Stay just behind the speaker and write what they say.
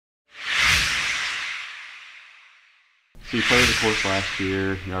So you played the course last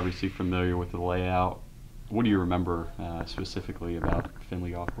year. You're obviously familiar with the layout. What do you remember specifically about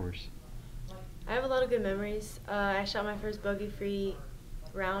Finley Golf Course? I have a lot of good memories. I shot my first bogey-free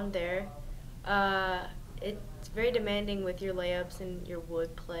round there. Uh, it's very demanding with your layups and your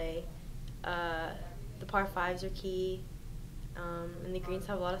wood play. Uh, the par fives are key, and the greens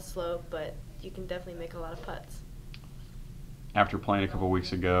have a lot of slope, but you can definitely make a lot of putts. After playing a couple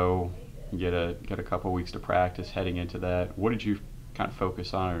weeks ago, you get a couple weeks to practice heading into that. What did you kind of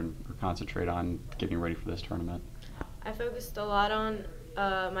focus on or concentrate on getting ready for this tournament? I focused a lot on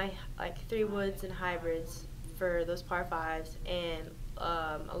my three woods and hybrids for those par fives, and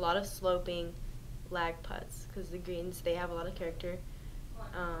a lot of sloping lag putts because the greens they have a lot of character.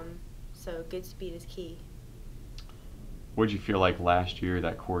 So good speed is key. What did you feel like last year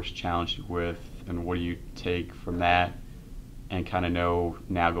that course challenged you with, and what do you take from that and kind of know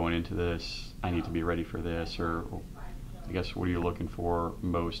now going into this, I need to be ready for this, or I guess what are you looking for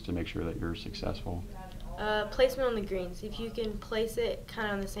most to make sure that you're successful? Placement on the greens. If you can place it kind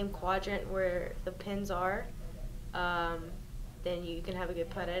of on the same quadrant where the pins are, um, then you can have a good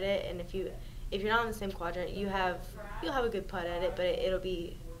putt at it. And if you're not in the same quadrant, you'll have a good putt at it, but it'll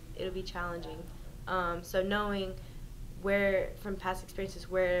be challenging. So knowing where from past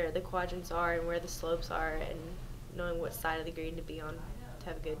experiences where the quadrants are and where the slopes are, and knowing what side of the green to be on to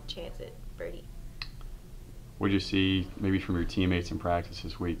have a good chance at birdie. What did you see maybe from your teammates in practice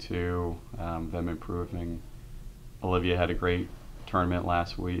this week too, them improving? Olivia had a great tournament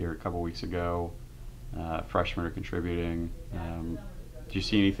last week or a couple weeks ago. Freshmen are contributing. Do you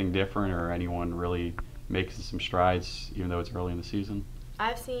see anything different or anyone really making some strides even though it's early in the season?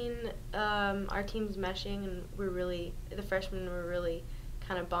 I've seen our teams meshing, and the freshmen were really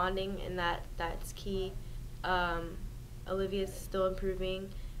kind of bonding, and that's key. Olivia's still improving.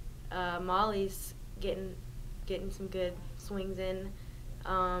 Molly's getting some good swings in,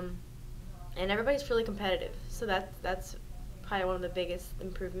 and everybody's really competitive. So that's probably one of the biggest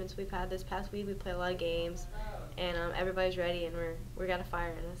improvements we've had this past week. We played a lot of games, and everybody's ready, and we got a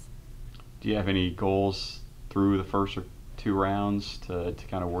fire in us. Do you have any goals through the first or two rounds to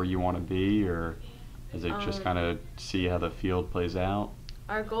kind of where you want to be, or is it just kind of see how the field plays out?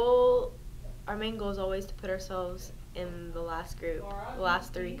 Our goal, our main goal is always to put ourselves in the last group, the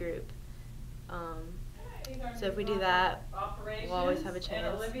last three group. So if we do that, we'll always have a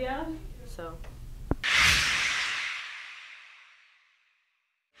chance. So